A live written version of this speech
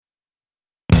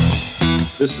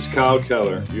This is Kyle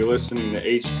Keller. You're listening to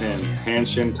H10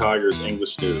 Hanshin Tigers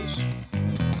English News.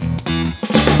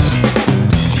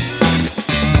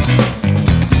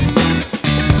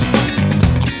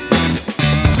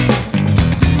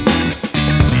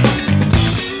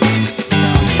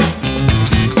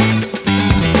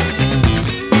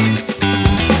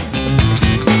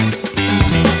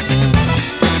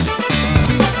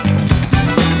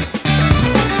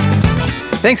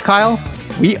 Thanks, Kyle.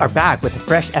 We are back with a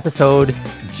fresh episode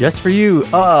just for you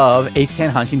of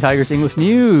H10 Hanshin Tigers English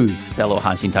News, fellow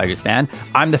Hanshin Tigers fan.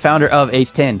 I'm the founder of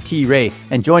H10, T. Ray,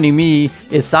 and joining me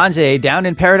is Sanjay down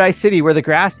in Paradise City where the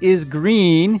grass is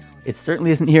green. It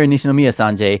certainly isn't here in Nishinomiya,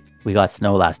 Sanjay. We got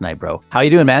snow last night, bro. How you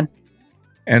doing, man?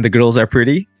 And the girls are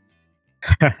pretty.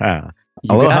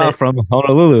 Aloha from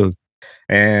Honolulu.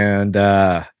 And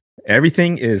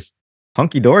everything is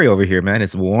hunky-dory over here, man.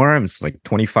 It's warm. It's like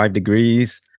 25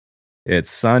 degrees.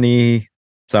 It's sunny.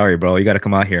 Sorry, bro. You got to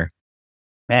come out here.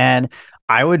 Man,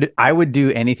 I would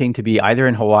do anything to be either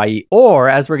in Hawaii or,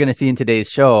 as we're going to see in today's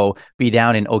show, be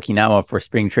down in Okinawa for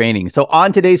spring training. So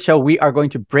on today's show, we are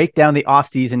going to break down the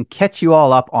offseason, catch you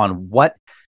all up on what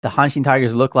the Hanshin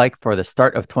Tigers look like for the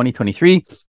start of 2023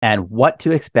 and what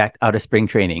to expect out of spring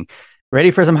training. Ready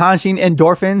for some Hanshin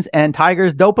endorphins and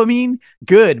Tigers dopamine?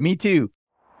 Good, me too.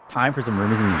 Time for some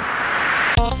rumors and news.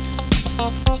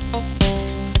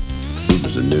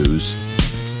 Rumors and news.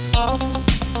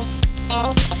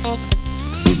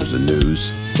 Rumors and news.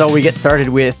 So we get started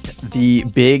with the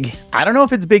big, I don't know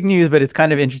if it's big news, but it's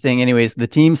kind of interesting. Anyways, the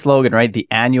team slogan, right? The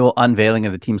annual unveiling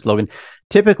of the team slogan.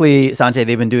 Typically, Sanjay,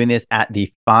 they've been doing this at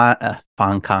the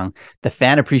Fankang, the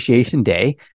Fan Appreciation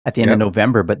Day at the end of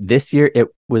November. But this year it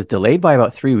was delayed by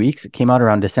about 3 weeks. It came out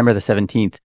around December the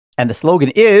 17th. And the slogan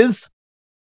is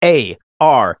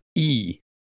A-R-E.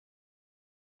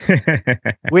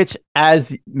 Which,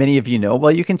 as many of you know,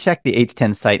 well, you can check the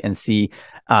H10 site and see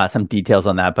some details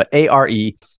on that. But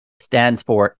ARE stands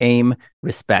for aim,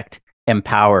 respect,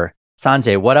 empower.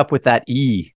 Sanjay, what up with that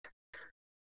E?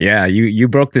 Yeah, you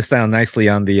broke this down nicely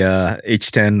on the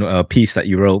H10 piece that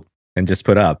you wrote and just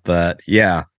put up. But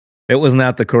yeah, it was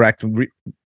not the correct.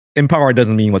 Empower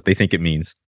doesn't mean what they think it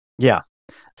means. Yeah.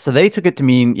 So they took it to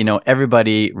mean,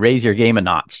 everybody raise your game a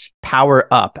notch,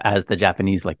 power up, as the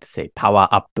Japanese like to say, power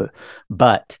up.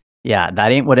 But yeah,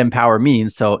 that ain't what empower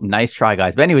means. So nice try,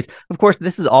 guys. But anyways, of course,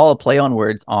 this is all a play on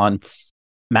words on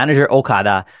manager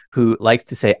Okada, who likes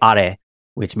to say are,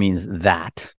 which means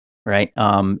that, right?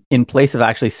 In place of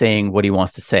actually saying what he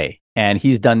wants to say. And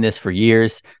he's done this for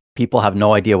years. People have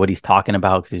no idea what he's talking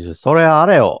about because he's just sore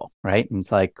areo, right? And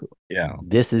it's like, yeah,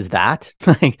 this is that.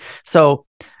 So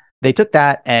they took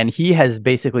that, and he has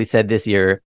basically said this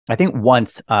year, I think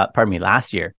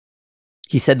last year,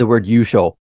 he said the word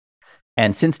yusho.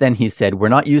 And since then, he said, we're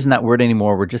not using that word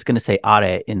anymore. We're just going to say are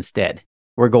instead.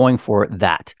 We're going for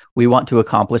that. We want to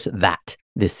accomplish that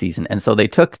this season. And so they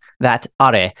took that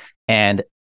are and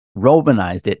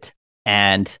Romanized it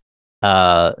and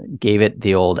gave it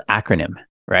the old acronym,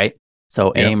 right?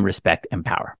 So aim, respect,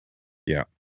 empower. Yeah.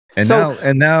 And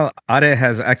now Are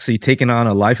has actually taken on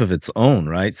a life of its own,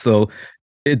 right? So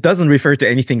it doesn't refer to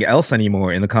anything else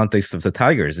anymore in the context of the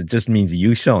Tigers. It just means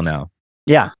Yusho now.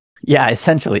 Yeah,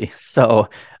 essentially. So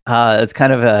it's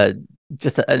kind of an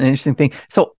interesting thing.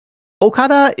 So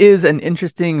Okada is an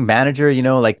interesting manager.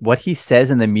 Like what he says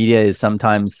in the media is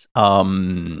sometimes a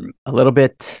little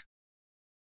bit.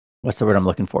 What's the word I'm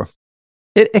looking for?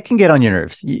 It can get on your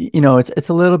nerves. It's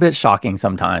a little bit shocking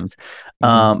sometimes.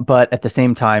 But at the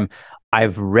same time,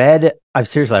 I've read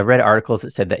articles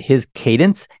that said that his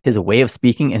cadence, his way of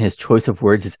speaking, and his choice of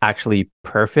words is actually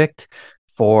perfect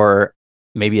for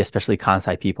maybe especially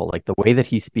Kansai people. Like the way that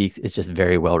he speaks is just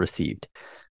very well received.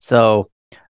 So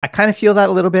I kind of feel that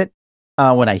a little bit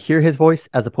when I hear his voice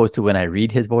as opposed to when I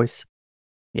read his voice.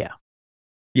 Yeah.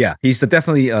 Yeah, he's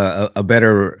definitely a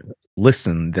better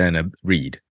listen than a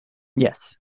read.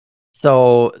 Yes.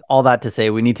 So all that to say,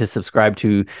 we need to subscribe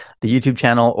to the YouTube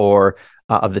channel or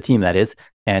of the team, that is,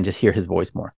 and just hear his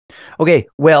voice more. Okay.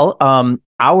 Well,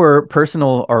 our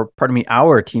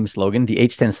team slogan, the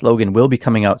H10 slogan, will be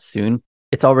coming out soon.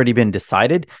 It's already been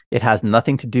decided. It has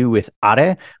nothing to do with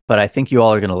are, but I think you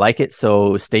all are going to like it.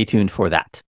 So stay tuned for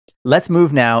that. Let's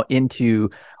move now into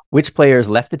which players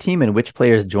left the team and which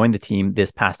players joined the team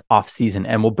this past off season.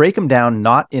 And we'll break them down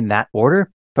not in that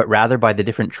order, but rather by the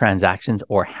different transactions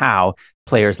or how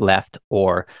players left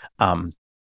or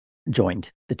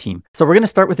joined the team. So we're going to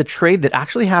start with a trade that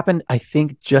actually happened, I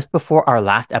think, just before our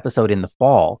last episode in the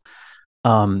fall.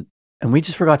 And we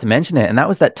just forgot to mention it. And that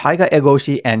was that Taiga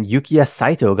Egoshi and Yukiya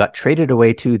Saito got traded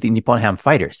away to the Nippon Ham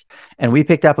Fighters. And we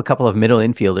picked up a couple of middle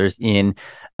infielders in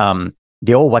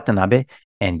Ryo Watanabe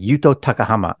and Yuto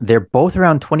Takahama. They're both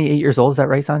around 28 years old. Is that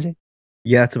right, Sanjay?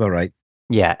 Yeah, that's about right.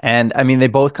 Yeah, and I mean they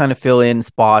both kind of fill in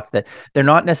spots that they're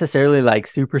not necessarily like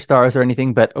superstars or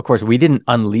anything, but of course we didn't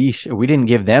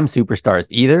give them superstars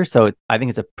either. So I think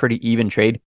it's a pretty even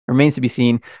trade. Remains to be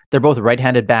seen. They're both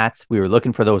right-handed bats. We were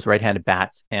looking for those right-handed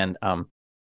bats, and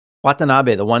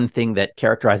Watanabe, the one thing that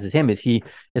characterizes him is he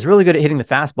is really good at hitting the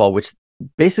fastball, which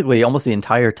basically almost the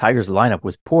entire Tigers lineup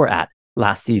was poor at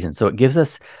last season. So it gives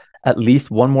us at least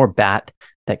one more bat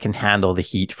that can handle the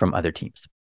heat from other teams.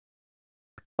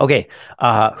 Okay,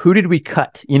 who did we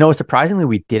cut? Surprisingly,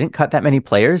 we didn't cut that many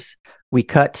players. We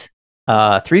cut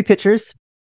 3 pitchers.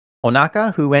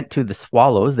 Onaka, who went to the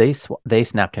Swallows, they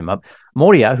snapped him up.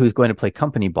 Moria, who's going to play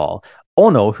company ball.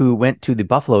 Ono, who went to the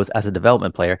Buffaloes as a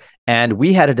development player. And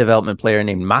we had a development player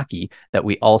named Maki that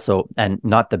we also, and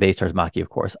not the Baystars Maki, of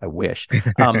course, I wish.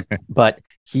 But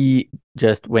he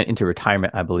just went into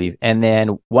retirement, I believe. And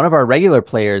then one of our regular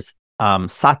players, Ren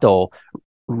Sato,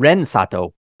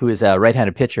 who is a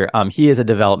right-handed pitcher, he is a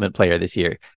development player this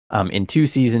year. In 2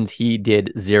 seasons, he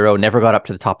did 0, never got up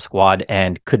to the top squad,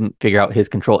 and couldn't figure out his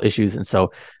control issues. And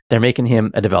so they're making him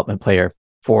a development player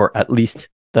for at least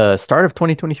the start of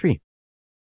 2023.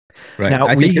 Right. Now,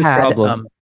 I think his problem.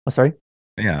 Sorry?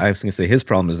 Yeah, I was going to say his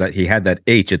problem is that he had that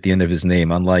H at the end of his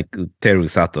name, unlike Teru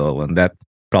Sato, and that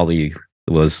probably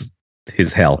was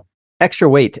his hell. Extra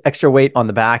weight on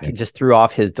the back. Yeah. It just threw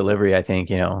off his delivery, I think,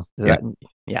 Yeah.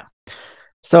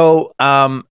 So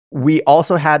we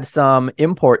also had some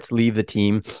imports leave the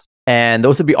team, and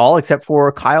those would be all except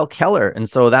for Kyle Keller. And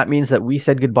so that means that we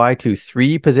said goodbye to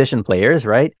 3 position players,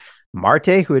 right?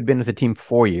 Marte, who had been with the team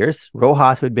 4 years,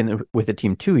 Rojas, who had been with the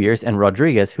team 2 years, and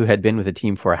Rodriguez, who had been with the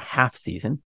team for a half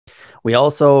season. We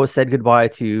also said goodbye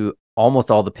to almost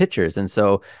all the pitchers. And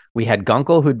so we had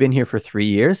Gunkel, who'd been here for 3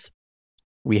 years.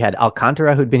 We had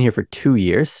Alcantara, who'd been here for 2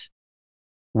 years.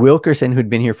 Wilkerson, who'd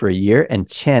been here for a year, and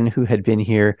Chen, who had been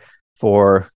here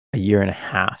for a year and a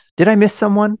half. Did I miss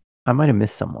someone? I might have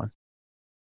missed someone.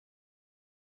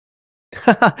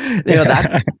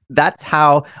 That's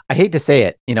how, I hate to say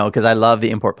it, because I love the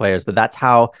import players, but that's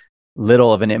how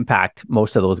little of an impact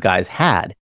most of those guys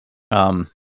had.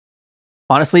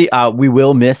 Honestly, we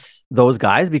will miss those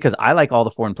guys because I like all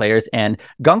the foreign players. And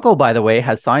Gunkel, by the way,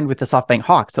 has signed with the SoftBank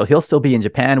Hawks, so he'll still be in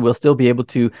Japan. We'll still be able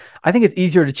to, I think it's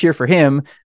easier to cheer for him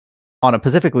on a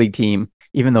Pacific League team,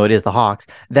 even though it is the Hawks,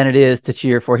 than it is to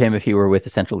cheer for him if he were with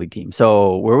the Central League team.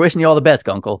 So we're wishing you all the best,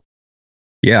 Gunkel.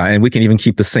 Yeah, and we can even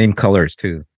keep the same colors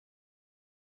too.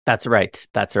 That's right.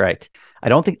 I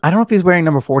don't know if he's wearing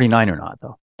number 49 or not,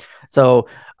 though. So,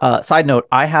 side note,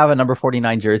 I have a number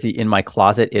 49 jersey in my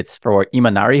closet. It's for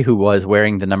Imanari, who was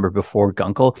wearing the number before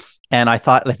Gunkel. And I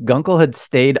thought if Gunkel had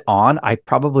stayed on, I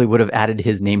probably would have added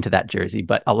his name to that jersey.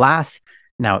 But alas,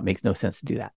 now it makes no sense to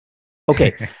do that.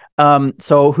 Okay.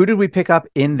 So who did we pick up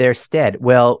in their stead?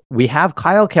 Well, we have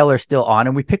Kyle Keller still on,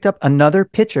 and we picked up another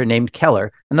pitcher named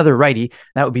Keller, another righty.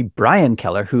 That would be Brian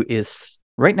Keller, who is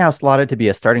right now slotted to be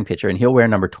a starting pitcher, and he'll wear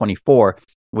number 24,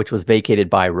 which was vacated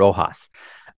by Rojas.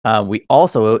 We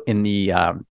also, in the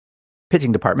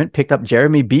pitching department, picked up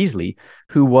Jeremy Beasley,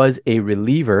 who is a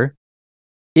reliever.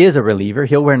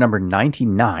 He'll wear number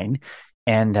 99.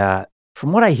 And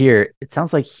from what I hear, it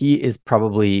sounds like he is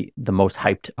probably the most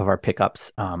hyped of our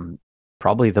pickups,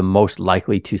 probably the most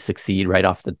likely to succeed right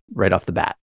off the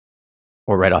bat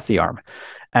or right off the arm.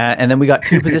 And then we got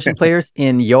 2 position players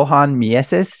in Johan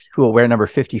Mieses, who will wear number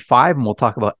 55. And we'll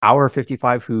talk about our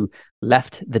 55 who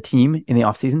left the team in the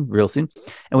offseason real soon.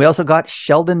 And we also got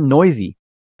Sheldon Noisy,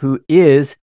 who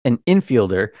is an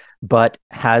infielder, but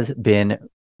has been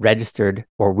registered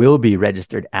or will be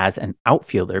registered as an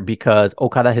outfielder because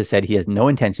Okada has said he has no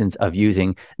intentions of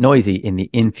using Noisy in the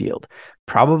infield.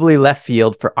 Probably left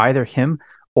field for either him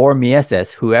or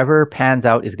Mieses. Whoever pans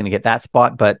out is going to get that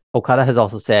spot. But Okada has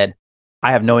also said,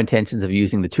 I have no intentions of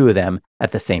using the 2 of them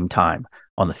at the same time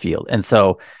on the field. And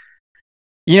so,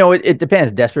 it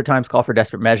depends. Desperate times call for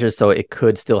desperate measures, so it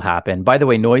could still happen. By the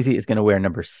way, Noisy is going to wear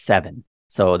number 7.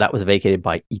 So that was vacated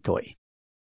by Itoi,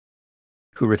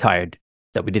 who retired,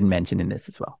 that we didn't mention in this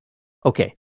as well.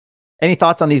 Okay. Any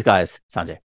thoughts on these guys,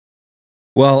 Sanjay?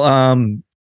 Well,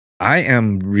 I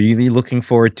am really looking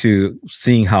forward to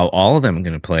seeing how all of them are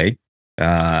going to play.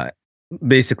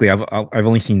 Basically, I've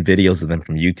only seen videos of them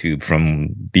from YouTube from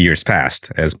the years past,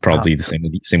 as probably the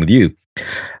same with you.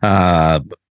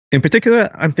 In particular,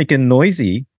 I'm thinking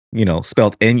Noisy,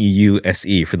 spelled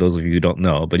Neuse for those of you who don't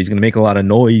know, but he's going to make a lot of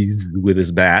noise with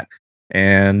his bat.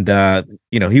 And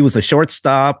he was a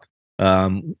shortstop,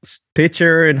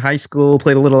 pitcher in high school,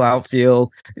 played a little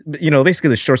outfield.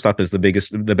 Basically the shortstop is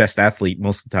the best athlete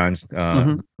most of the times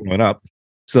growing up.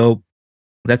 So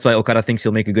that's why Okada thinks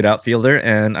he'll make a good outfielder,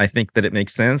 and I think that it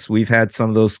makes sense. We've had some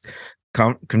of those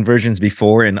conversions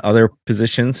before in other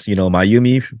positions.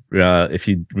 Mayumi, if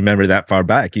you remember that far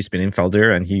back, he's been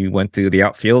infielder and he went to the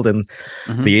outfield, and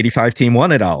the '85 team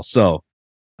won it all. So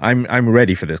I'm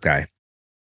ready for this guy.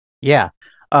 Yeah.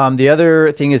 The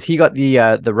other thing is he got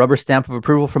the rubber stamp of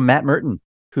approval from Matt Merton,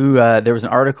 who there was an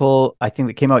article I think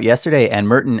that came out yesterday, and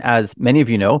Merton, as many of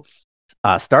you know,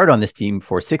 started on this team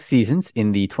for 6 seasons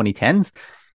in the 2010s.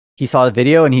 He saw the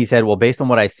video and he said, well, based on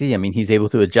what I see, I mean, he's able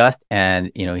to adjust,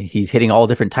 and he's hitting all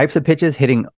different types of pitches,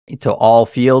 hitting to all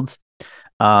fields,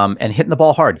 and hitting the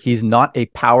ball hard. He's not a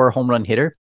power home run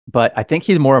hitter, but I think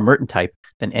he's more a Merton type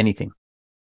than anything.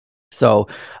 So,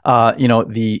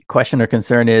 the question or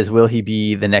concern is, will he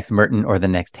be the next Merton or the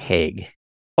next Haig?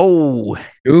 Oh,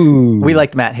 Ooh. We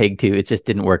liked Matt Haig too. It just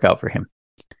didn't work out for him.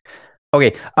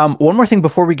 Okay. One more thing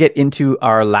before we get into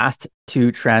our last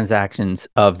 2 transactions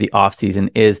of the offseason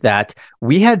is that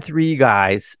we had 3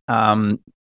 guys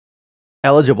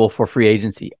eligible for free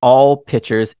agency, all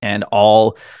pitchers and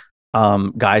all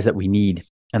guys that we need.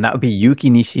 And that would be Yuki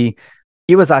Nishi,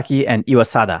 Iwazaki, and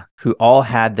Iwasada, who all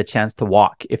had the chance to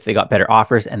walk if they got better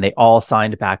offers, and they all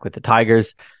signed back with the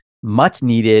Tigers. Much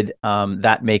needed.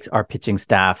 That makes our pitching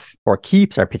staff, or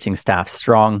keeps our pitching staff,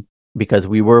 strong, because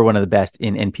we were one of the best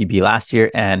in NPB last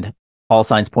year, and all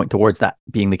signs point towards that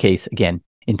being the case again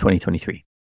in 2023.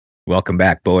 Welcome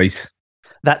back, boys.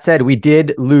 That said, we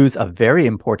did lose a very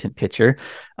important pitcher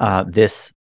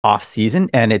this offseason,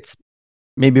 and it's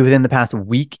maybe within the past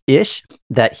week-ish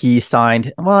that he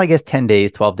signed, well, I guess 10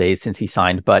 days, 12 days since he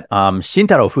signed, but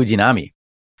Shintaro Fujinami,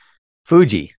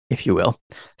 Fuji, if you will,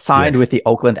 signed with the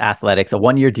Oakland Athletics, a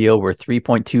 1-year deal worth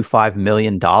 $3.25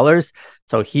 million.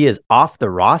 So he is off the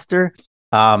roster,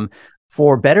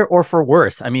 for better or for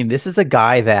worse. I mean, this is a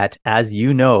guy that, as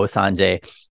you know, Sanjay,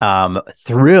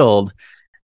 thrilled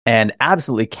and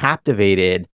absolutely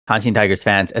captivated Hanshin Tigers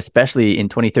fans, especially in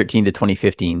 2013 to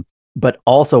 2015, but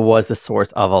also was the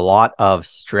source of a lot of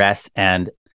stress. And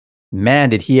man,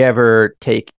 did he ever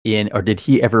take in, or did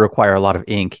he ever require a lot of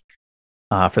ink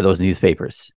for those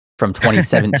newspapers from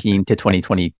 2017 to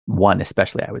 2021,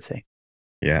 especially, I would say.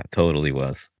 Yeah, totally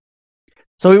was.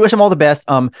 So we wish him all the best.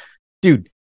 Dude,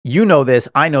 you know this.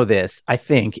 I know this. I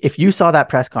think if you saw that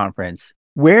press conference,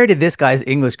 where did this guy's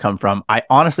English come from? I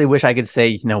honestly wish I could say,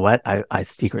 you know what? I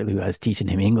secretly was teaching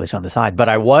him English on the side, but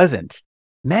I wasn't.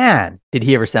 Man, did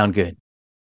he ever sound good?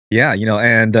 Yeah,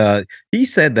 and he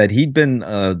said that he'd been,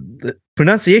 the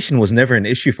pronunciation was never an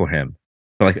issue for him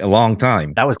for like a long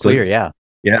time. That was clear, yeah.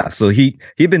 Yeah, so he'd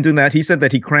been doing that. He said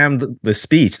that he crammed the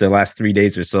speech the last 3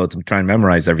 days or so to try and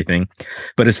memorize everything.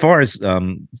 But as far as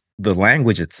the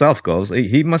language itself goes,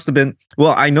 he must have been,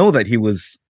 well, I know that he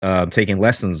was taking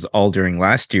lessons all during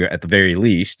last year at the very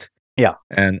least. Yeah.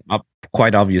 And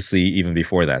quite obviously even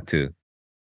before that too.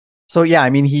 So yeah, I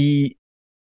mean, he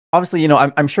obviously,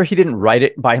 I'm sure he didn't write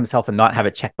it by himself and not have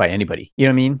it checked by anybody. You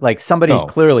know what I mean? Like somebody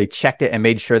clearly checked it and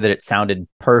made sure that it sounded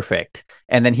perfect.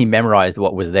 And then he memorized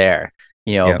what was there,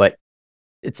 but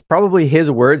it's probably his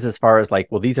words as far as like,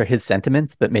 well, these are his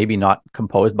sentiments, but maybe not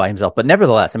composed by himself. But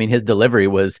nevertheless, I mean, his delivery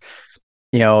was,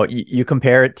 you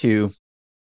compare it to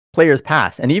players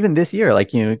past, and even this year,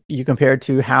 like, you compare it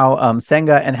to how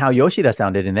Senga and how Yoshida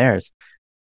sounded in theirs.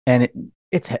 And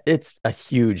it's a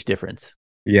huge difference.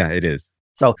 Yeah, it is.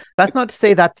 So that's not to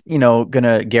say that's, going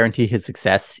to guarantee his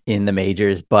success in the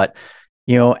majors. But,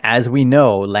 as we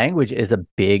know, language is a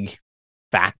big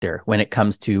factor when it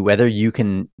comes to whether you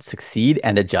can succeed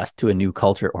and adjust to a new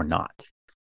culture or not.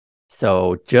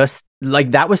 So just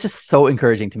like that was just so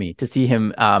encouraging to me to see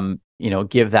him,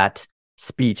 give that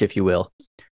speech, if you will,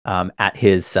 at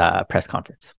his press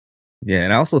conference. Yeah.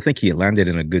 And I also think he landed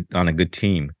on a good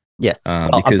team. Yes. A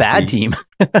bad team.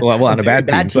 well, on a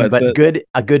bad team, but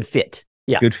a good fit.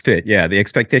 Yeah. Good fit. Yeah. The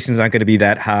expectations aren't going to be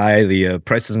that high. The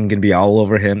press isn't going to be all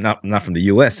over him. Not from the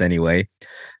US anyway.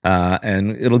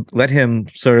 And it'll let him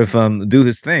sort of do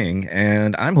his thing.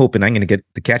 And I'm hoping I'm going to get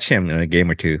to catch him in a game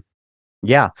or two.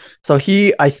 Yeah. So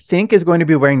he, I think, is going to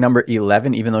be wearing number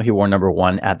 11, even though he wore number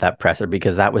 1 at that presser,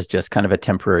 because that was just kind of a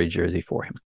temporary jersey for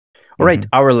him. All right.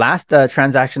 Our last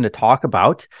transaction to talk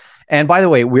about. And by the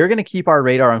way, we're going to keep our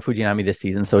radar on Fujinami this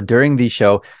season. So during the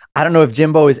show, I don't know if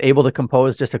Jimbo is able to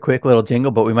compose just a quick little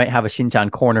jingle, but we might have a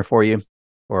Shinchan corner for you,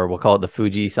 or we'll call it the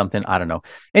Fuji something. I don't know.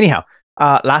 Anyhow,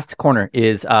 last corner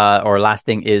is, or last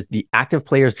thing is the active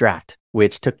players draft,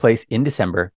 which took place in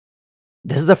December.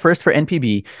 This is a first for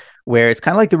NPB, where it's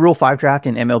kind of like the Rule 5 draft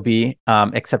in MLB,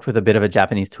 except with a bit of a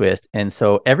Japanese twist. And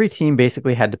so every team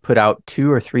basically had to put out 2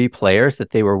 or 3 players that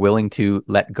they were willing to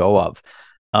let go of.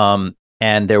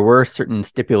 And there were certain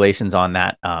stipulations on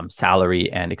that, salary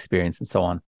and experience and so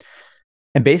on.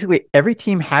 And basically every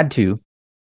team had to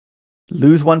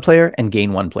lose one player and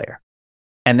gain one player.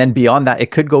 And then beyond that,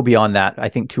 it could go beyond that, I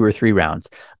think 2 or 3 rounds.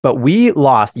 But we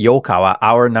lost Yokawa,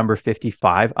 our number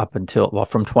 55, up until, well,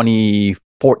 from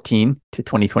 2014 to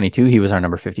 2022, he was our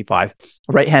number 55.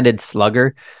 Right-handed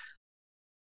slugger.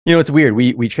 You know, it's weird.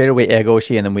 We traded away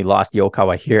Egoshi and then we lost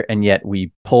Yokawa here, and yet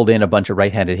we pulled in a bunch of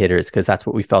right-handed hitters because that's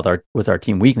what we felt was our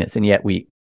team weakness. And yet we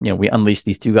unleashed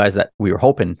these 2 guys that we were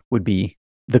hoping would be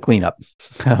the cleanup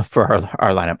for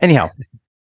our lineup. Anyhow,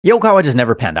 Yokawa just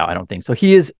never panned out, I don't think. So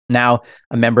he is now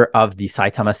a member of the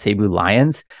Saitama Seibu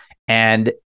Lions.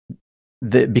 And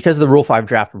because of the Rule 5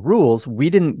 draft rules,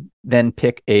 we didn't then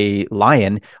pick a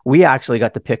Lion. We actually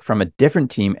got to pick from a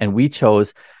different team, and we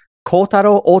chose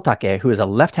Kotaro Otake, who is a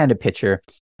left-handed pitcher.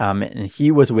 And he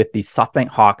was with the SoftBank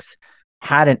Hawks,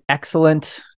 had an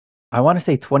excellent, I want to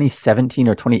say 2017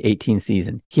 or 2018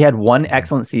 season. He had one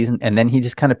excellent season, and then he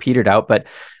just kind of petered out. But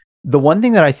the one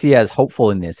thing that I see as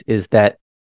hopeful in this is that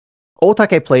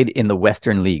Otake played in the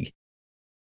Western League.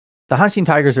 The Hanshin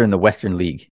Tigers are in the Western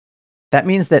League. That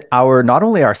means that not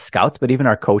only our scouts, but even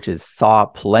our coaches saw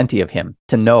plenty of him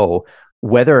to know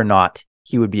whether or not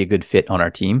he would be a good fit on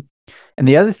our team. And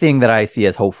the other thing that I see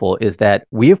as hopeful is that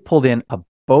we have pulled in a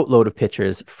boatload of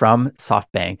pitchers from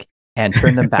SoftBank and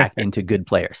turned them back into good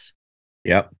players.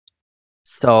 Yep.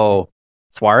 So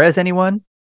Suarez, anyone?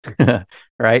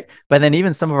 Right. But then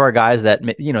even some of our guys that,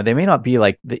 they may not be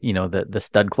like the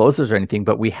stud closers or anything,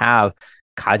 but we have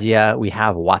Kajiya, we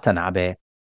have Watanabe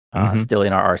still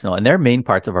in our arsenal, and they're main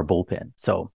parts of our bullpen.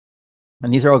 So,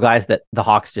 and these are all guys that the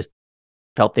Hawks just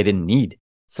felt they didn't need.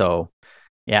 So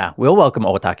yeah, we'll welcome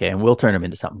Otake and we'll turn him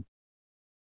into something.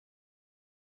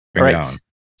 Bring all it right. on.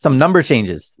 Some number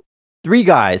changes. 3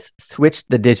 guys switched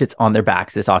the digits on their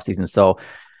backs this offseason. So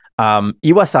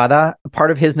Iwasada,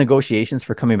 part of his negotiations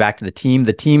for coming back to the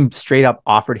team straight up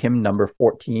offered him number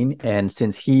 14. And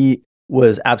since he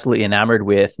was absolutely enamored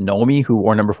with Nomi, who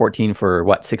wore number 14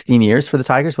 for 16 years for the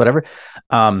Tigers, whatever,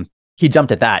 he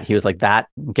jumped at that. He was like,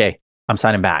 okay, I'm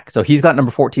signing back. So he's got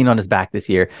number 14 on his back this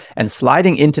year. And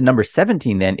sliding into number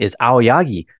 17 then is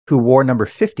Aoyagi, who wore number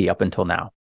 50 up until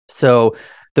now. So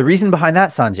the reason behind that,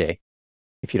 Sanjay,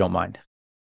 if you don't mind.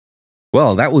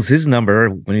 Well, that was his number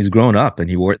when he's grown up and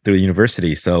he wore it through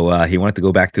university. So he wanted to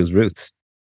go back to his roots.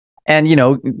 And,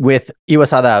 with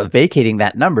Iwasada vacating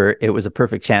that number, it was a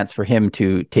perfect chance for him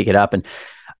to take it up. And,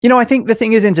 I think the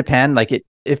thing is in Japan, like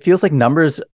it feels like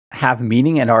numbers have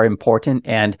meaning and are important.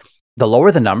 And the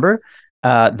lower the number,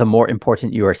 the more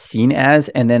important you are seen as.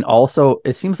 And then also,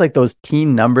 it seems like those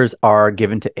teen numbers are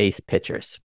given to ace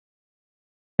pitchers.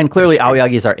 And clearly,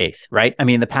 Aoyagi is our ace, right? I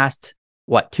mean, the past,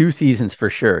 2 seasons for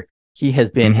sure, he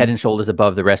has been head and shoulders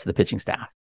above the rest of the pitching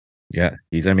staff. Yeah,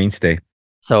 he's our mainstay.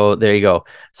 So there you go.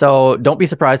 So don't be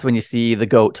surprised when you see the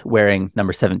GOAT wearing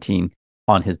number 17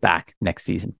 on his back next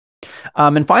season.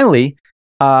 And finally,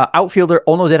 outfielder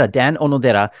Dan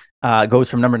Onodera goes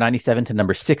from number 97 to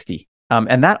number 60.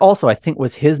 And that also, I think,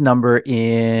 was his number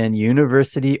in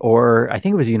university, or I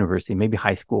think it was university, maybe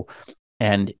high school.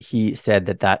 And he said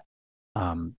that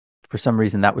for some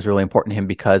reason, that was really important to him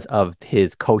because of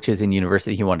his coaches in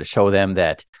university. He wanted to show them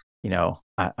that,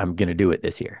 I'm going to do it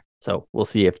this year. So we'll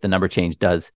see if the number change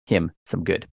does him some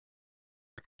good.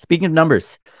 Speaking of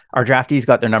numbers, our draftees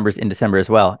got their numbers in December as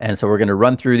well. And so we're going to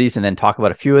run through these and then talk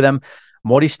about a few of them.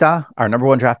 Morishita, our number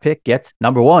 1 draft pick, gets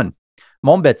number 1.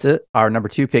 Monbetsu, our number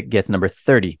 2 pick, gets number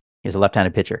 30. He's a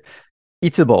left-handed pitcher.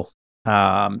 Itsubo,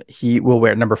 he will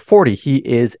wear number 40. He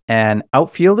is an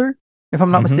outfielder, if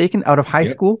I'm not mistaken, out of high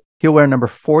school. He'll wear number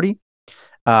 40.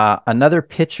 Another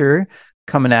pitcher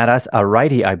coming at us, a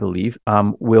righty, I believe,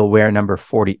 will wear number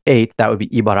 48. That would be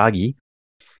Ibaragi.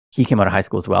 He came out of high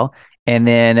school as well. And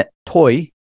then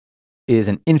Toi is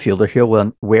an infielder.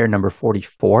 He'll wear number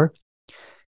 44.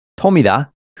 Tomida,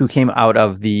 who came out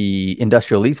of the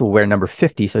industrial leagues, will wear number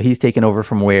 50. So he's taken over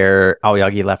from where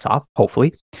Aoyagi left off,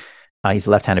 hopefully. He's a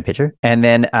left-handed pitcher. And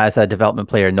then as a development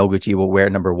player, Noguchi will wear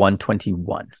number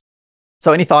 121.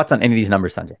 So any thoughts on any of these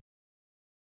numbers, Sanjay?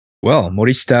 Well,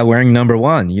 Morishita wearing number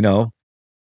 1,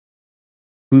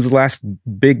 Who's the last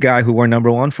big guy who wore number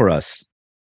 1 for us?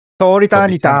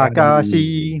 Toritani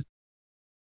Takashi.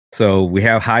 So we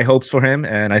have high hopes for him,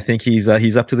 and I think he's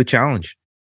up to the challenge.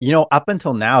 Up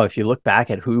until now, if you look back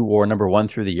at who wore number 1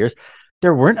 through the years,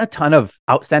 there weren't a ton of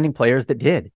outstanding players that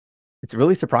did. It's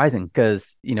really surprising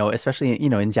because, especially,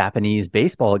 in Japanese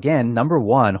baseball, again, number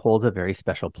 1 holds a very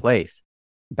special place.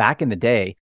 Back in the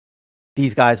day,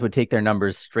 these guys would take their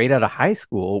numbers straight out of high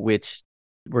school, which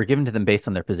were given to them based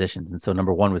on their positions. And so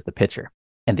number 1 was the pitcher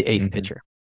and the ace pitcher.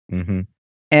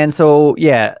 And so,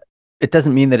 yeah, it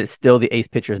doesn't mean that it's still the ace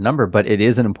pitcher's number, but it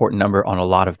is an important number on a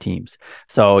lot of teams.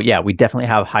 So, yeah, we definitely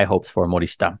have high hopes for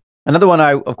Morishita. Another one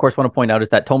I, of course, want to point out is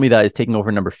that Tomida is taking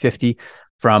over number 50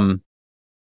 from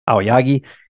Aoyagi.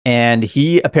 And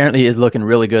he apparently is looking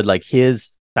really good. Like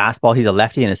his fastball, he's a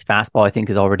lefty, and his fastball, I think,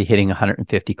 is already hitting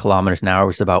 150 kilometers an hour,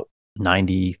 which is about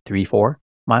 93.4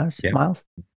 miles. Yeah. Miles.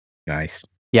 Nice.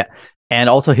 Yeah. And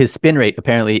also his spin rate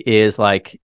apparently is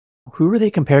like, who were they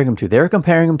comparing him to? They were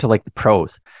comparing him to like the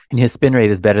pros, and his spin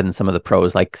rate is better than some of the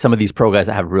pros, like some of these pro guys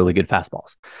that have really good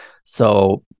fastballs.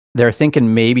 So they're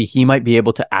thinking maybe he might be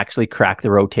able to actually crack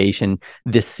the rotation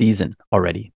this season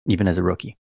already, even as a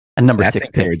rookie. And number That's 6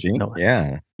 encouraging. pick. No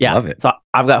less. Yeah. Love it. So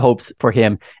I've got hopes for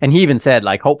him. And he even said,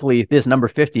 like, hopefully this number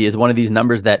 50 is one of these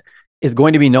numbers that is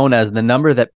going to be known as the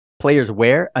number that players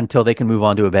wear until they can move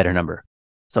on to a better number.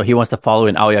 So he wants to follow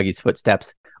in Aoyagi's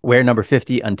footsteps, wear number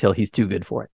 50 until he's too good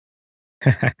for it.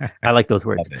 I like those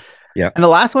words. Yeah. And the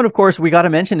last one, of course, we got to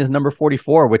mention is number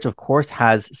 44, which of course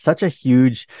has such a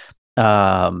huge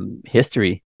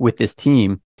history with this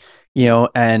team, you know.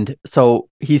 And so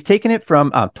he's taken it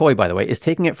from Toy, by the way, is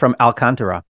taking it from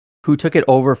Alcantara, who took it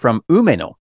over from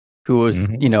Umeno, who was,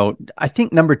 you know, I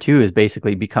think number 2 has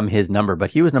basically become his number, but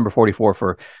he was number 44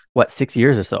 for 6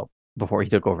 years or so before he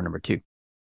took over number 2.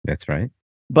 That's right.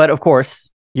 But of course,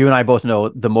 you and I both know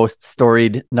the most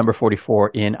storied number 44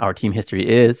 in our team history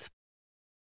is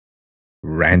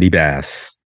Randy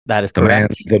Bass. That is The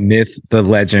correct. man, the myth, the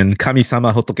legend,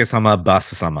 Kami-sama, Hotoke-sama,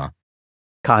 Basu-sama.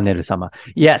 Kaneru-sama.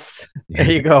 Yes,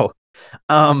 there you go.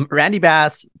 Randy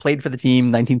Bass played for the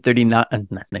team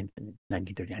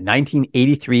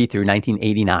 1983 through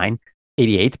 1989,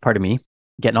 88, pardon me,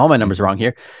 getting all my numbers wrong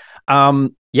here.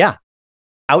 Yeah,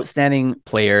 outstanding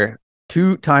player,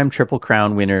 2-time Triple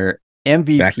Crown winner,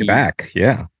 MVP. Back to back.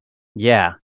 Yeah.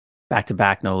 Yeah, back to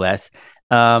back, no less.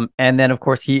 And then, of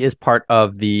course, he is part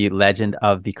of the legend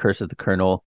of the Curse of the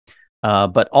Colonel.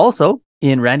 But also,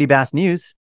 in Randy Bass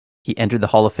news, he entered the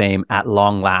Hall of Fame at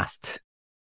long last.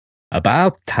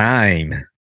 About time.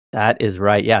 That is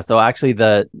right. Yeah. So actually,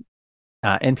 the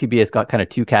NPB has got kind of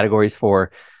 2 categories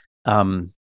for Hall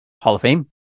of Fame.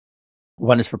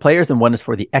 One is for players and one is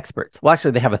for the experts. Well, actually,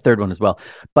 they have a third one as well,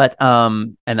 but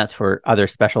and that's for other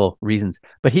special reasons.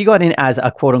 But he got in as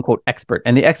a quote unquote expert,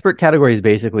 and the expert category is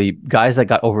basically guys that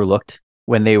got overlooked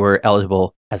when they were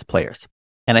eligible as players.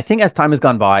 And I think as time has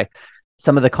gone by,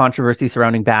 some of the controversy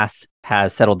surrounding Bass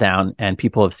has settled down, and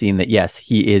people have seen that yes,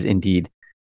 he is indeed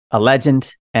a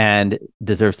legend and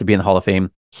deserves to be in the Hall of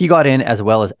Fame. He got in as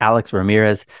well as Alex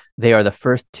Ramirez. They are the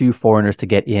first 2 foreigners to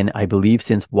get in, I believe,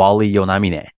 since Wally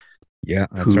Yonamine. Yeah,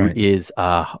 that's who right. is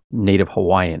native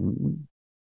Hawaiian.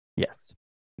 Yes.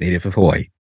 Native of Hawaii.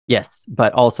 Yes,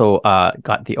 but also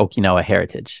got the Okinawa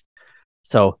heritage.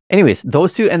 So anyways,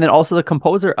 those 2, and then also the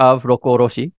composer of Roko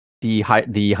Oroshi, the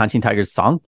Hanshin Tigers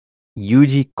song,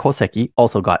 Yuji Koseki,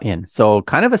 also got in. So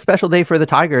kind of a special day for the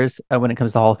Tigers when it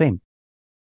comes to Hall of Fame.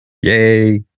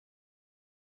 Yay.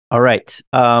 All right.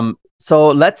 So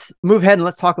let's move ahead and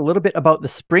let's talk a little bit about the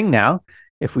spring now,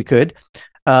 if we could.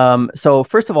 So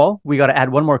first of all, we got to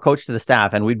add one more coach to the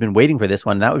staff, and we've been waiting for this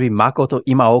one. That would be Makoto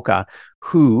Imaoka,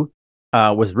 who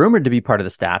was rumored to be part of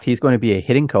the staff. He's going to be a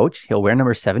hitting coach. He'll wear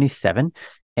number 77,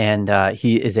 and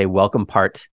he is a welcome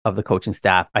part of the coaching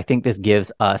staff. I think this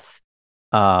gives us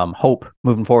hope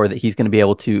moving forward that he's going to be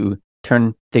able to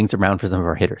turn things around for some of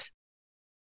our hitters.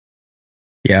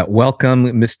 Yeah, welcome,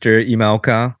 Mr.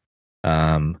 Imaoka.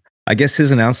 I guess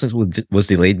his announcement was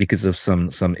delayed because of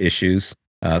some issues.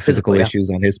 Physical issues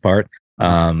on his part.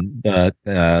 But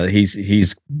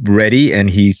he's ready, and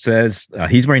he says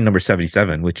he's wearing number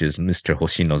 77, which is Mr.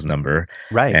 Hoshino's number.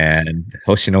 Right. And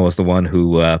Hoshino was the one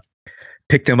who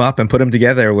picked him up and put him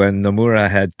together when Nomura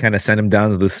had kind of sent him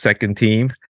down to the second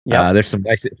team. Yep. There's some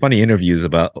nice, funny interviews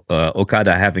about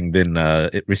Okada having been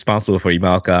responsible for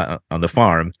Imaoka on the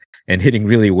farm and hitting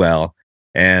really well.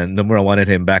 And Nomura wanted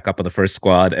him back up on the first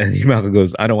squad, and Imaoka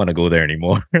goes, "I don't want to go there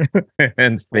anymore,"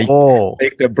 and fake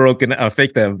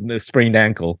the sprained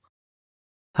ankle.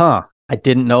 Huh. I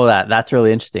didn't know that. That's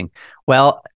really interesting.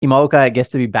 Well, Imaoka gets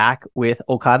to be back with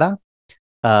Okada.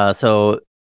 So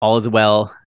all is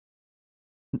well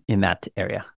in that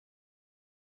area.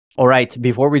 All right.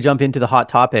 Before we jump into the hot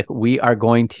topic, we are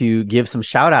going to give some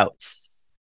shout outs.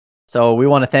 So we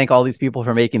want to thank all these people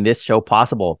for making this show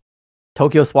possible.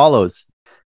 Tokyo Swallows,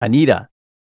 Anita,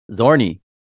 Zorni,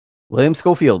 William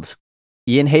Schofield,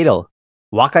 Ian Hadel,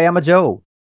 Wakayama Joe,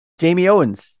 Jamie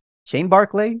Owens, Shane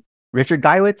Barclay, Richard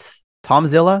Geiwitz, Tom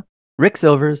Zilla, Rick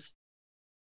Silvers,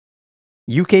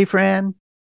 UK Fran,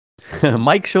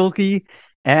 Mike Schulke,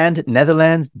 and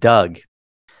Netherlands Doug.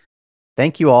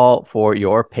 Thank you all for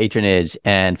your patronage,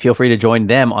 and feel free to join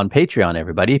them on Patreon,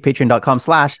 everybody.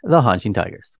 Patreon.com/the Hanshin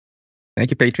Tigers.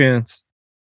 Thank you, patrons.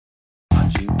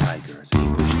 Hanshin Tigers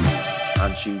English News.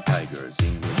 Hanshin Tigers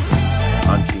English News.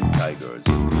 Hanshin Tigers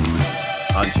English News.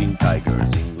 Hanshin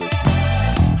Tigers English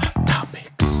News. Hot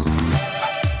topics.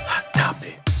 Hot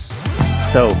topics.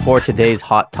 So for today's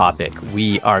hot topic,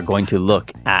 we are going to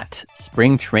look at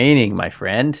spring training, my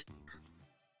friend.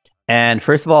 And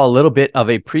first of all, a little bit of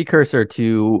a precursor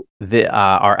to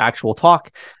our actual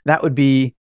talk. That would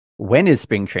be, when is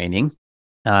spring training?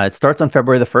 It starts on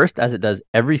February the 1st, as it does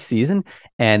every season.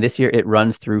 And this year it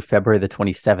runs through February the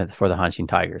 27th for the Hanshin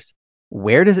Tigers.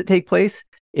 Where does it take place?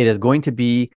 It is going to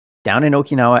be down in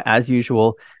Okinawa as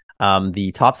usual.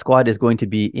 The top squad is going to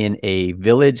be in a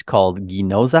village called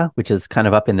Ginoza, which is kind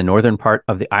of up in the northern part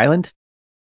of the island.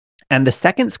 And the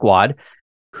second squad,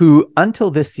 who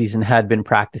until this season had been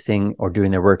practicing or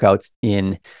doing their workouts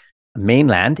in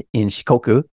mainland in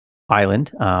Shikoku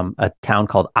Island, a town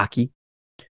called Aki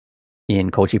in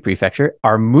Kochi Prefecture,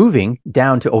 are moving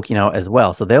down to Okinawa as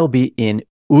well. So they'll be in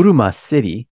Uruma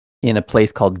City in a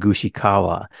place called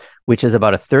Gushikawa, which is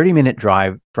about a 30-minute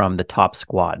drive from the top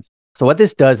squad. So what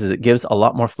this does is it gives a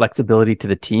lot more flexibility to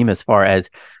the team as far as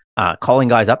calling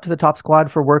guys up to the top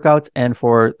squad for workouts and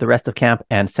for the rest of camp,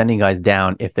 and sending guys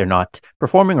down if they're not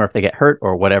performing or if they get hurt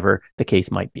or whatever the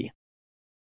case might be.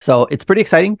 So it's pretty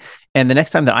exciting. And the next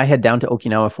time that I head down to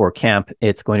Okinawa for camp,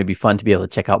 it's going to be fun to be able to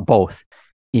check out both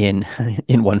in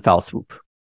one foul swoop.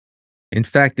 In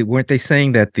fact, weren't they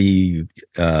saying that the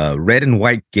red and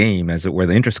white game, as it were,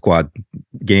 the inter-squad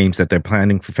games that they're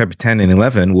planning for February 10 and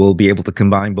 11, will be able to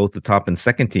combine both the top and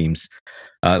second teams?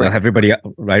 They'll have everybody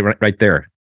right there.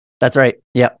 That's right.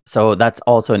 Yeah. So that's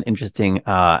also an interesting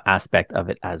aspect of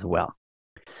it as well.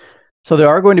 So there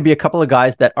are going to be a couple of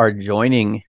guys that are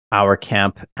joining our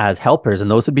camp as helpers,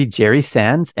 and those would be Jerry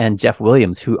Sands and Jeff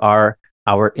Williams, who are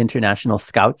our international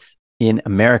scouts in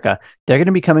America. They're going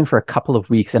to be coming for a couple of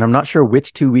weeks, and I'm not sure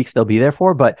which 2 weeks they'll be there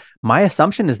for, but my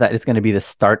assumption is that it's going to be the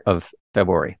start of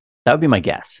February. That would be my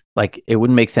guess. Like, it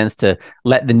wouldn't make sense to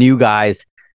let the new guys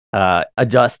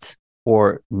adjust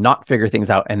or not figure things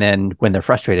out, and then when they're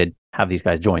frustrated, have these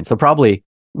guys join. So probably,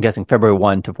 I'm guessing February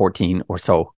 1 to 14 or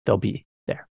so, they'll be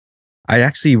there. I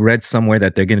actually read somewhere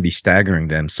that they're going to be staggering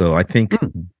them. So I think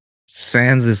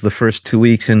Sands is the first 2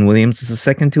 weeks and Williams is the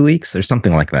second 2 weeks, or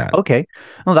something like that. Okay.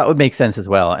 Well, that would make sense as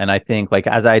well. And I think, like,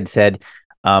 as I'd said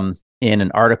in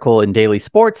an article in Daily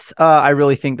Sports, I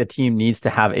really think the team needs to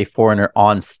have a foreigner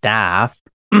on staff,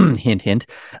 hint, hint,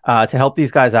 to help these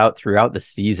guys out throughout the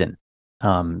season.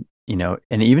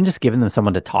 And even just giving them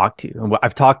someone to talk to.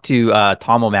 I've talked to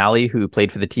Tom O'Malley, who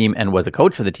played for the team and was a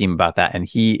coach for the team, about that, and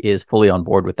he is fully on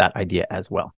board with that idea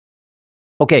as well.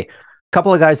 Okay, a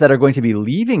couple of guys that are going to be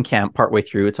leaving camp partway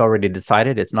through. It's already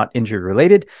decided. It's not injury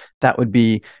related. That would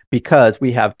be because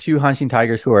we have two Hanshin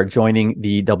Tigers who are joining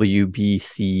the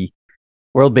WBC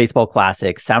World Baseball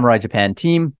Classic Samurai Japan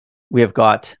team. We have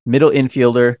got middle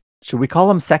infielder. Should we call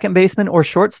him second baseman or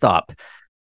shortstop?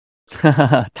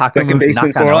 Second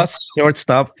baseman for us,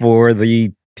 shortstop for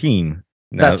the team.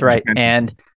 That's right.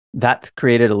 And that's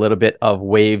created a little bit of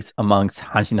waves amongst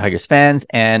Hanshin Tigers fans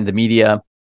and the media.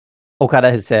 Okada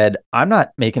has said, I'm not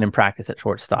making him practice at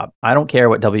shortstop. I don't care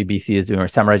what WBC is doing or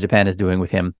Samurai Japan is doing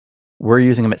with him. We're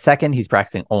using him at second. He's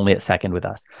practicing only at second with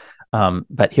us.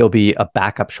 But he'll be a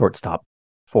backup shortstop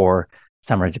for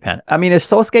Samurai Japan. I mean, if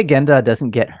Sosuke Genda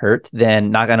doesn't get hurt,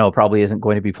 then Nagano probably isn't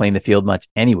going to be playing the field much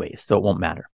anyways, so it won't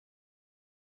matter.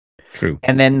 True.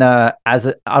 And then out of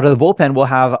the bullpen, we'll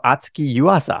have Atsuki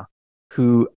Yuasa,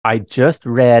 who I just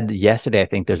read yesterday. I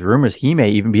think there's rumors he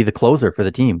may even be the closer for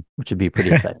the team, which would be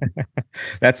pretty exciting.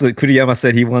 That's what Kuriyama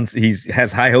said. He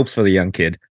has high hopes for the young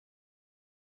kid.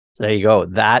 So there you go.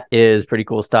 That is pretty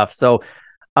cool stuff. So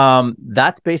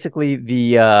that's basically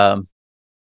the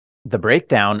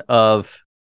breakdown of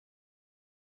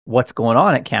what's going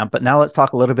on at camp. But now let's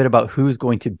talk a little bit about who's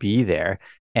going to be there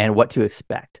and what to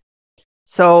expect.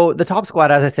 So the top squad,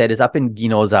 as I said, is up in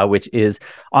Ginoza, which is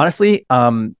honestly,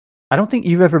 I don't think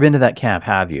you've ever been to that camp,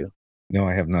 have you? No,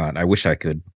 I have not. I wish I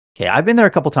could. Okay, I've been there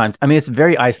a couple times. I mean, it's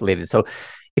very isolated. So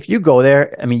if you go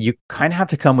there, I mean, you kind of have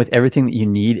to come with everything that you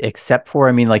need, except for,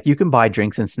 I mean, like, you can buy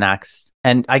drinks and snacks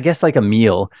and I guess like a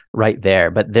meal right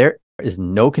there, but there is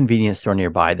no convenience store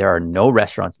nearby. There are no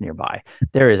restaurants nearby.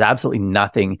 There is absolutely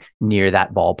nothing near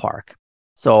that ballpark.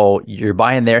 So you're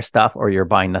buying their stuff or you're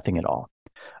buying nothing at all.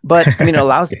 But I mean, it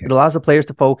allows the players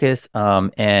to focus.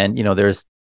 And there's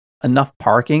enough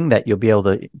parking that you'll be able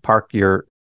to park your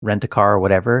rent-a-car or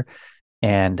whatever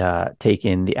and take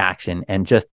in the action and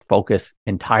just focus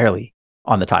entirely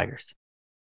on the Tigers.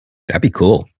 That'd be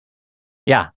cool.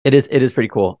 Yeah, it is. It is pretty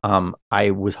cool.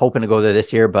 I was hoping to go there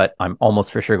this year, but I'm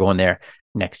almost for sure going there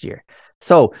next year.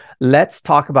 So let's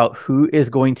talk about who is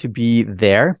going to be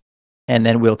there. And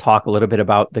then we'll talk a little bit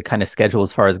about the kind of schedule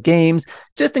as far as games,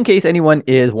 just in case anyone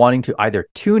is wanting to either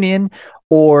tune in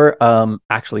or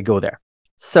actually go there.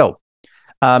 So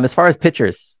as far as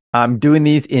pitchers, I'm doing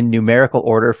these in numerical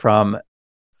order from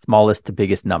smallest to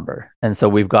biggest number. And so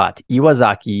we've got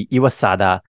Iwazaki,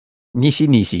 Iwasada,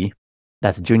 Nishi,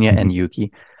 that's Junya and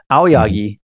Yuki,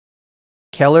 Aoyagi,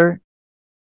 Keller,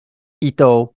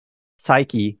 Ito,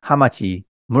 Saiki, Hamachi,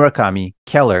 Murakami,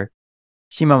 Keller,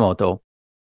 Shimamoto,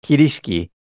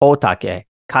 Kirishiki, Otake,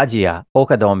 Kajiya,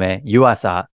 Okadome,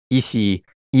 Yuasa, Ishii,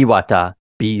 Iwata,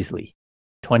 Beasley.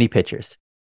 20 pitchers.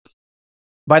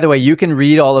 By the way, you can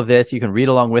read all of this. You can read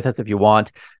along with us if you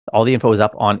want. All the info is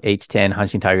up on H10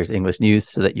 Hanshin Tigers English News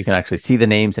so that you can actually see the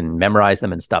names and memorize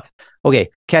them and stuff. Okay,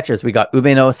 catchers. We got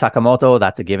Ubeno, Sakamoto.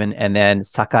 That's a given. And then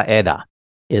Sakaeda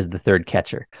is the third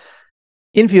catcher.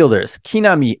 Infielders,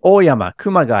 Kinami, Oyama,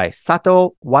 Kumagai,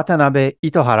 Sato, Watanabe,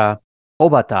 Itohara,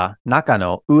 Obata,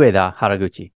 Nakano, Ueda,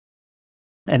 Haraguchi.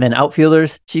 And then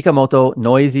outfielders, Chikamoto,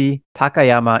 Noisy,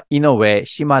 Takayama, Inoue,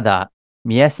 Shimada,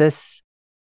 Mieses,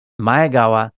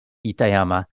 Maegawa,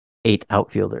 Itayama, 8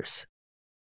 outfielders.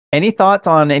 Any thoughts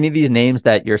on any of these names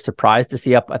that you're surprised to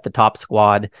see up at the top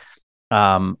squad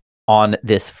on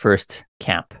this first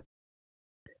camp?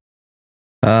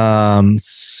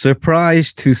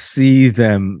 Surprised to see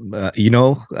them.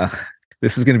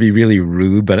 This is going to be really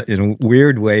rude, but in a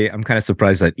weird way, I'm kind of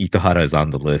surprised that Itohara is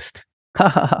on the list.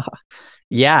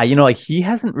 Yeah, like he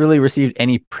hasn't really received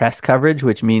any press coverage,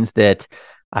 which means that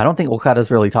I don't think Okada's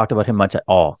really talked about him much at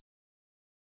all.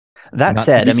 That Not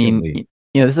said, recently. I mean,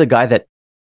 this is a guy that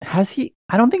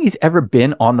I don't think he's ever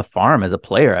been on the farm as a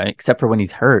player, except for when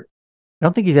he's hurt. I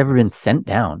don't think he's ever been sent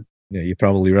down. Yeah, you're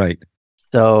probably right.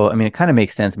 So, I mean, it kind of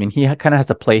makes sense. I mean, he kind of has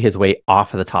to play his way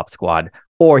off of the top squad,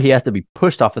 or he has to be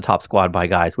pushed off the top squad by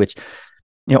guys, which,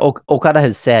 Okada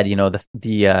has said,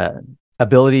 the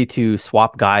ability to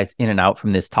swap guys in and out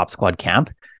from this top squad camp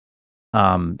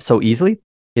so easily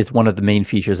is one of the main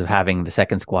features of having the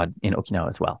second squad in Okinawa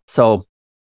as well. So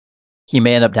he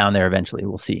may end up down there eventually.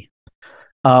 We'll see.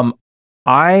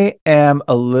 I am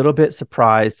a little bit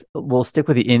surprised. We'll stick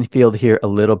with the infield here a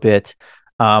little bit.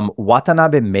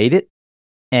 Watanabe made it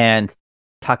and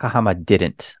Takahama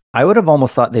didn't. I would have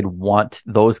almost thought they'd want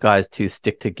those guys to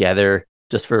stick together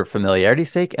just for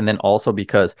familiarity's sake. And then also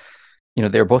because,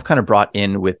 they're both kind of brought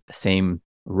in with the same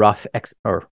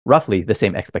roughly the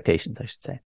same expectations, I should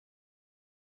say.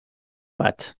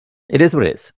 But it is what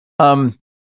it is.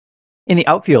 In the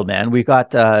outfield, man, we've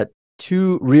got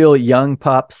 2 real young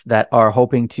pups that are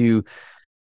hoping to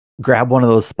grab one of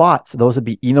those spots. Those would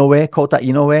be Kota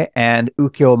Inoue and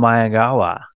Ukyo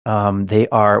Maegawa. They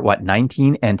are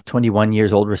 19 and 21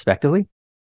 years old, respectively.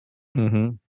 Mm-hmm.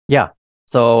 Yeah.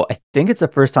 So I think it's the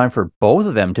first time for both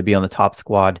of them to be on the top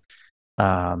squad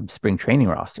spring training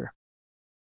roster.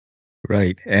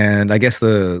 Right. And I guess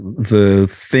the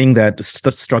thing that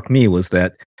struck me was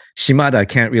that Shimada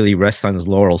can't really rest on his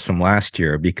laurels from last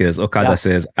year because Okada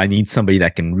says, I need somebody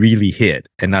that can really hit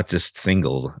and not just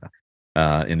singles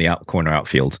in the corner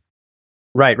outfield.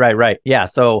 Right. Yeah.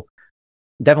 So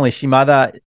definitely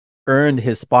Shimada earned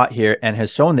his spot here and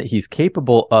has shown that he's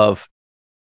capable of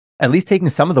at least taking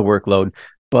some of the workload,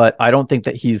 but I don't think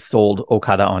that he's sold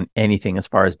Okada on anything as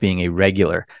far as being a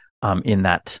regular in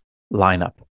that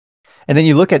lineup. And then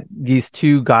you look at these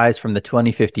 2 guys from the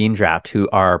 2015 draft who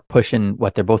are pushing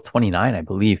they're both 29, I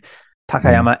believe,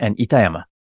 Takayama and Itayama.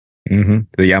 Mm-hmm.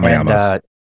 The Yamayamas. And,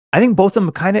 I think both of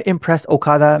them kind of impressed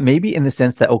Okada, maybe in the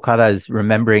sense that Okada is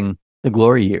remembering the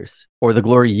glory years or the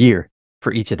glory year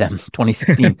for each of them,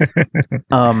 2016.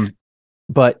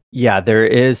 But yeah, there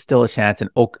is still a chance. And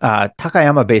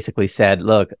Takayama basically said,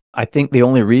 look, I think the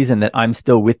only reason that I'm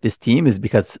still with this team is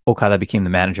because Okada became the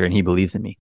manager and he believes in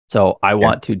me. So I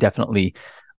want to definitely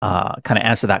kind of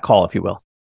answer that call, if you will.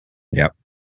 Yep.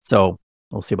 So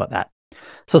we'll see about that.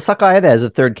 So Sakaeda is the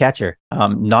third catcher,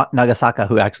 not Nagasaka,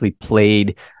 who actually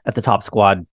played at the top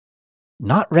squad,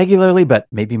 not regularly, but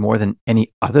maybe more than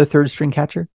any other third string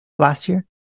catcher last year.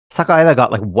 Sakaeda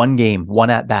got 1 game, 1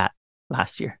 at bat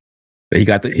last year. He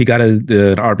got an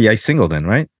RBI single then,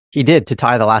 right? He did, to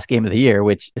tie the last game of the year,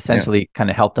 which essentially kind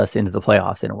of helped us into the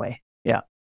playoffs in a way. Yeah.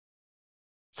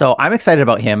 So I'm excited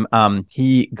about him.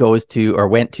 He went to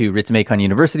Ritsumeikan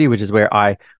University, which is where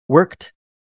I worked.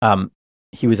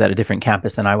 He was at a different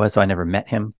campus than I was, so I never met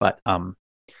him. But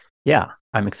yeah,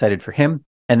 I'm excited for him.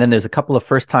 And then there's a couple of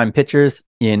first-time pitchers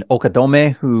in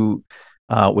Okadome, who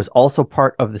was also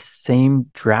part of the same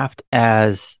draft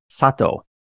as Sato,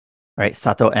 right?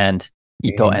 Sato and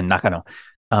Ito and Nakano.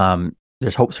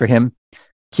 There's hopes for him.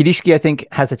 Kirishiki, I think,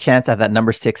 has a chance at that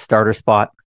number 6 starter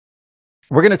spot.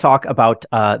 We're going to talk about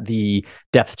the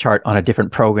depth chart on a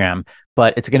different program,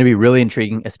 but it's going to be really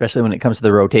intriguing, especially when it comes to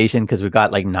the rotation, because we've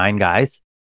got like 9 guys,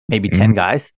 maybe 10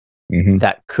 guys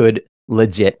that could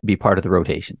legit be part of the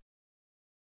rotation.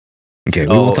 Okay,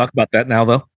 So, we won't talk about that now,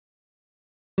 though.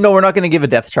 No, we're not going to give a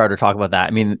depth chart or talk about that.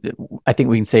 I mean, I think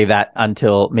we can save that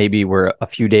until maybe we're a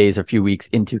few days or a few weeks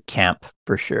into camp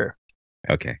for sure.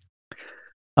 Okay.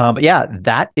 But yeah,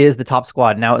 that is the top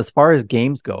squad. Now, as far as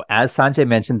games go, as Sanjay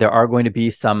mentioned, there are going to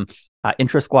be some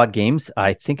intra-squad games.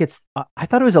 I think I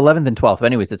thought it was 11th and 12th.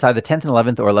 Anyways, it's either 10th and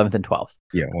 11th or 11th and 12th.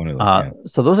 Yeah, one of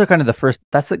those. So those are kind of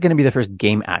that's going to be the first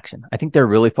game action. I think they're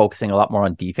really focusing a lot more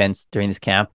on defense during this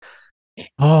camp.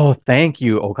 Oh, thank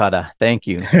you, Okada. Thank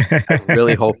you. I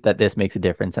really hope that this makes a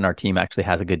difference and our team actually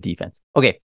has a good defense.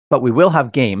 Okay, but we will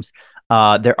have games.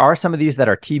 There are some of these that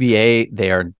are TBA. They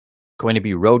are going to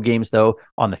be road games, though,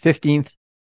 on the 15th,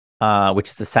 which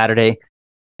is the Saturday.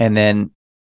 And then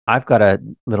I've got a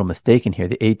little mistake in here.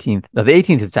 The 18th. No, the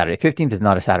 18th is Saturday. 15th is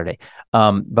not a Saturday.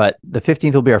 But the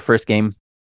 15th will be our first game.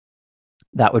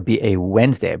 That would be a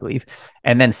Wednesday, I believe.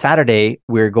 And then Saturday,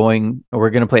 we're going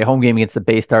to play a home game against the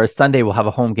Bay Stars. Sunday, we'll have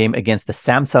a home game against the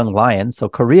Samsung Lions. So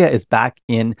Korea is back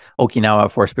in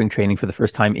Okinawa for spring training for the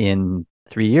first time in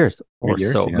 3 years or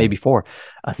so, maybe 4,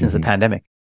 since the pandemic.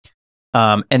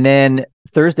 And then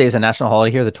Thursday is a national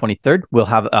holiday here, the 23rd. We'll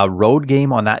have a road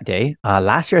game on that day.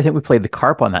 Last year, I think we played the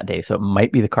Carp on that day, so it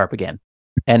might be the Carp again.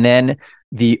 And then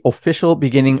the official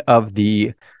beginning of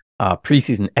the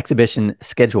preseason exhibition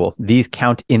schedule. These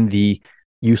count in the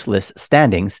useless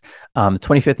standings.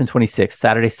 25th and 26th,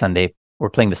 Saturday, Sunday,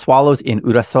 we're playing the Swallows in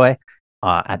Urasoe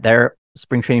at their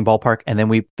spring training ballpark. And then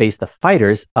we face the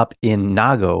Fighters up in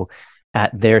Nago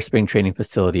at their spring training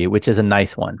facility, which is a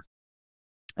nice one.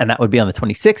 And that would be on the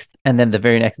 26th. And then the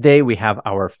very next day, we have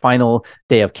our final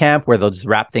day of camp where they'll just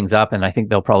wrap things up. And I think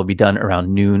they'll probably be done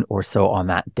around noon or so on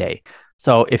that day.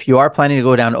 So if you are planning to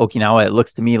go down to Okinawa, it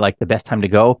looks to me like the best time to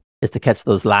go is to catch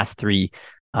those last 3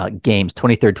 games,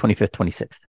 23rd, 25th,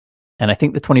 26th. And I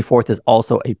think the 24th is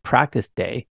also a practice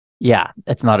day. Yeah,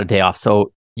 it's not a day off.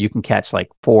 So you can catch like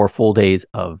 4 full days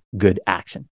of good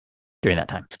action during that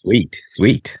time.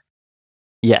 Sweet.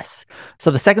 Yes.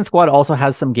 So the second squad also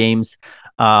has some games,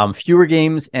 fewer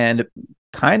games and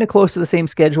kind of close to the same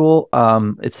schedule.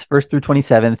 It's 1st through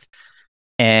 27th.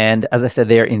 And as I said,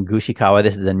 they are in Gushikawa.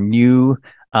 This is a new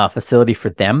facility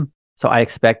for them. So I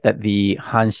expect that the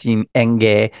Hanshin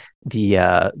Enge,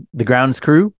 the grounds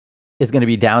crew, is going to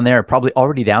be down there, probably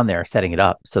already down there setting it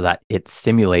up so that it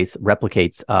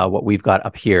replicates what we've got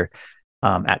up here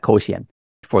at Koshien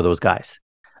for those guys.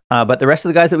 But the rest of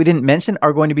the guys that we didn't mention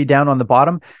are going to be down on the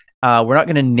bottom. We're not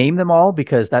going to name them all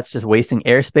because that's just wasting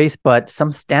airspace, but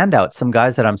some standouts, some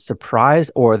guys that I'm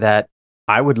surprised or that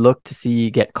I would look to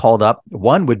see get called up.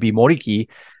 One would be Moriki,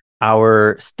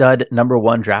 our stud number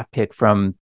 1 draft pick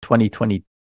from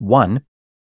 2021.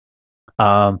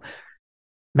 Man,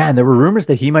 there were rumors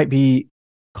that he might be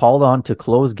called on to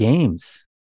close games,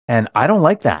 and I don't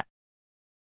like that.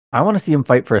 I want to see him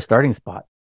fight for a starting spot.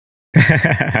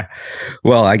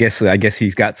 Well, I guess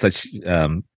he's got such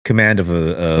command of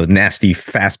a nasty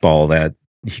fastball that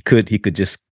he could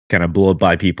just kind of blow it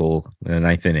by people in the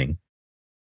 9th inning.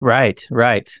 Right.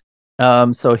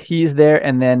 So he's there,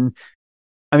 and then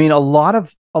I mean a lot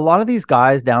of these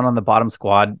guys down on the bottom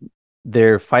squad,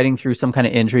 they're fighting through some kind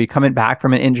of injury, coming back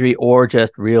from an injury, or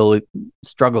just real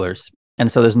strugglers.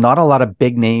 And so there's not a lot of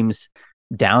big names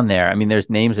down there. I mean, there's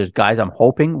guys I'm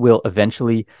hoping will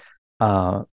eventually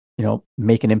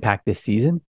make an impact this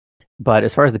season. But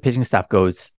as far as the pitching staff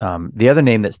goes, the other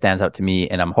name that stands out to me,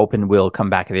 and I'm hoping will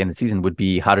come back at the end of the season, would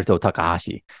be Haruto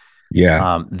Takahashi.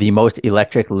 Yeah. The most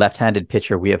electric left-handed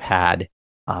pitcher we have had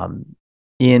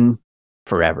in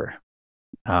forever.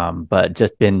 But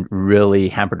just been really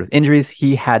hampered with injuries.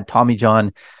 He had Tommy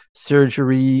John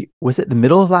surgery. Was it the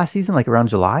middle of last season, like around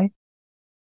July?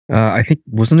 I think,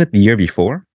 wasn't it the year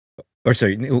before? Or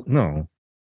sorry, no.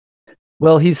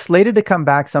 Well, he's slated to come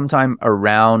back sometime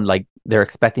around, like they're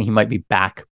expecting he might be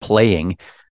back playing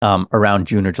around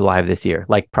June or July of this year,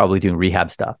 like probably doing rehab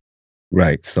stuff.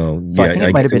 Right. So yeah, I think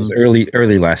it might have been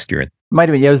early last year. Might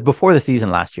have been. Yeah, it was before the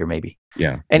season last year, maybe.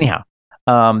 Yeah. Anyhow,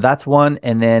 that's one.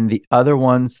 And then the other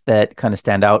ones that kind of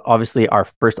stand out, obviously our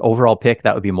first overall pick,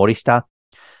 that would be Morishita.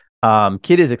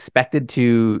 Kid is expected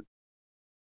to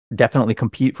definitely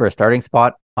compete for a starting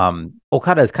spot.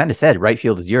 Okada has kind of said right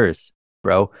field is yours,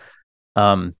 bro.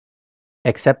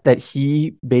 Except that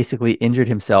he basically injured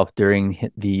himself during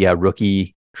the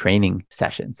rookie training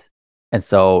sessions. And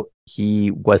so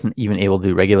he wasn't even able to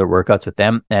do regular workouts with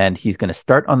them, and he's going to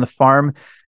start on the farm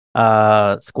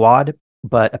squad.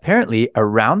 But apparently,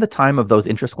 around the time of those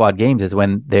intra-squad games is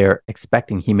when they're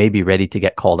expecting he may be ready to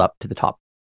get called up to the top.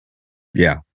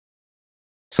 Yeah.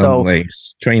 So- Like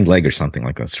strained leg or something,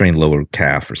 like a strained lower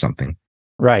calf or something.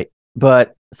 Right.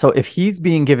 But so if he's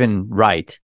being given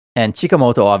right, and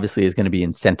Chikamoto obviously is going to be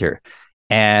in center,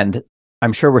 and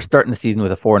I'm sure we're starting the season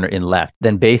with a foreigner in left,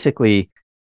 then basically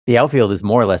the outfield is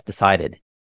more or less decided.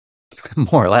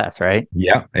 More or less, right?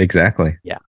 Yeah, exactly.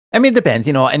 I mean, it depends.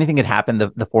 Anything could happen.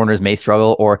 The foreigners may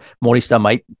struggle, or Morishita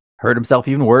might hurt himself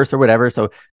even worse or whatever. So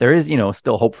there is,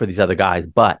 still hope for these other guys.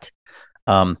 But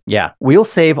yeah, we'll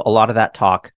save a lot of that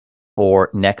talk for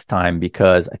next time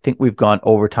because I think we've gone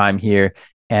overtime here.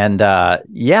 And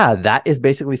yeah, that is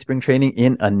basically spring training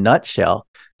in a nutshell.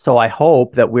 So I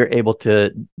hope that we're able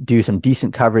to do some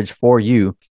decent coverage for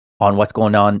you on what's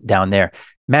going on down there.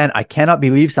 Man, I cannot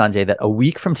believe, Sanjay, that a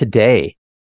week from today,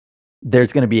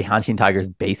 there's going to be Hanshin Tigers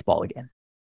baseball again.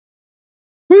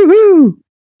 Woohoo!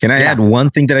 Can I Yeah. add one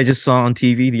thing that I just saw on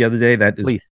TV the other day that is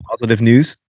Please. positive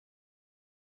news?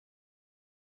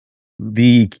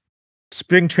 The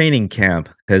spring training camp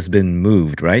has been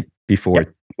moved, right? Before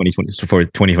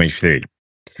 2023.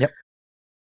 Yep.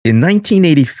 In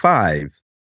 1985,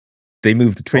 they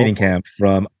moved the training camp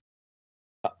from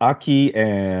Aki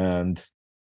and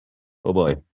oh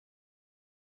boy.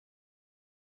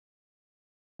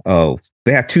 Oh,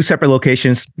 they had two separate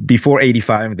locations before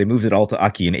 85. They moved it all to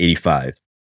Aki in 85.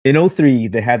 In 03,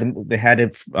 they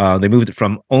moved it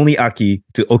from only Aki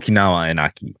to Okinawa and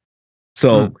Aki.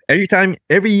 So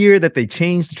every year that they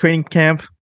change the training camp,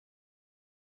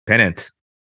 pennant.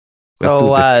 Let's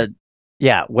do it this So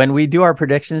yeah, when we do our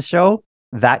predictions show,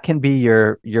 that can be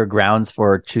your grounds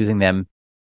for choosing them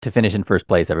to finish in first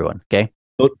place, everyone. Okay.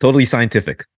 totally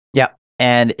scientific.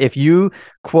 And if you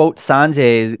quote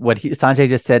Sanjay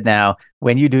just said now,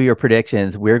 when you do your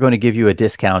predictions, we're going to give you a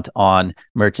discount on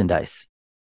merchandise,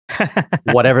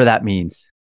 whatever that means.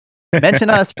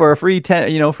 Mention us for a free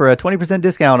for a 20%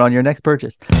 discount on your next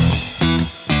purchase.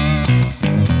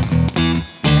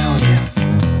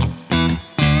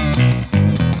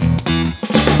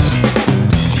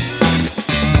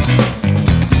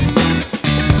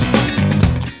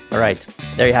 All right,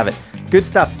 there you have it. Good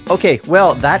stuff. Okay,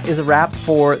 well, that is a wrap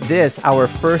for this, our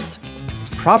first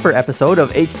proper episode of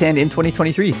H10 in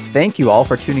 2023. Thank you all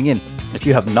for tuning in. If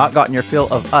you have not gotten your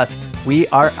fill of us, we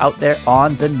are out there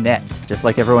on the net, just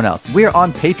like everyone else. We are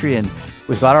on Patreon.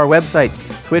 We've got our website,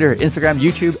 Twitter, Instagram,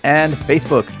 YouTube, and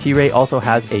Facebook. T-Ray also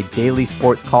has a daily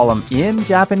sports column in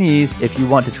Japanese if you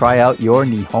want to try out your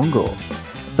Nihongo.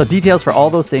 So details for all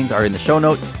those things are in the show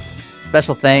notes.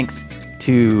 Special thanks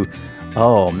to,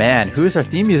 oh man, who's our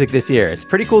theme music this year? It's a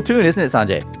pretty cool tune, isn't it,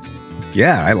 Sanjay?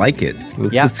 Yeah, I like it.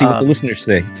 Let's see what the listeners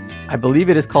say. I believe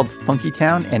it is called Funky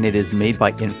Town, and it is made by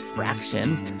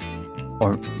Infraction.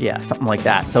 Or yeah, something like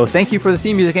that. So thank you for the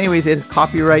theme music. Anyways, it is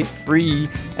copyright free,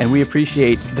 and we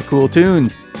appreciate the cool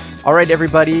tunes. All right,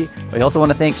 everybody. We also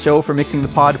want to thank Sho for mixing the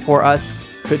pod for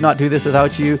us. Could not do this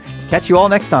without you. Catch you all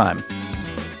next time.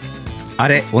 あ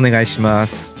れ、お願いしま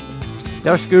す。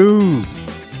よろしく。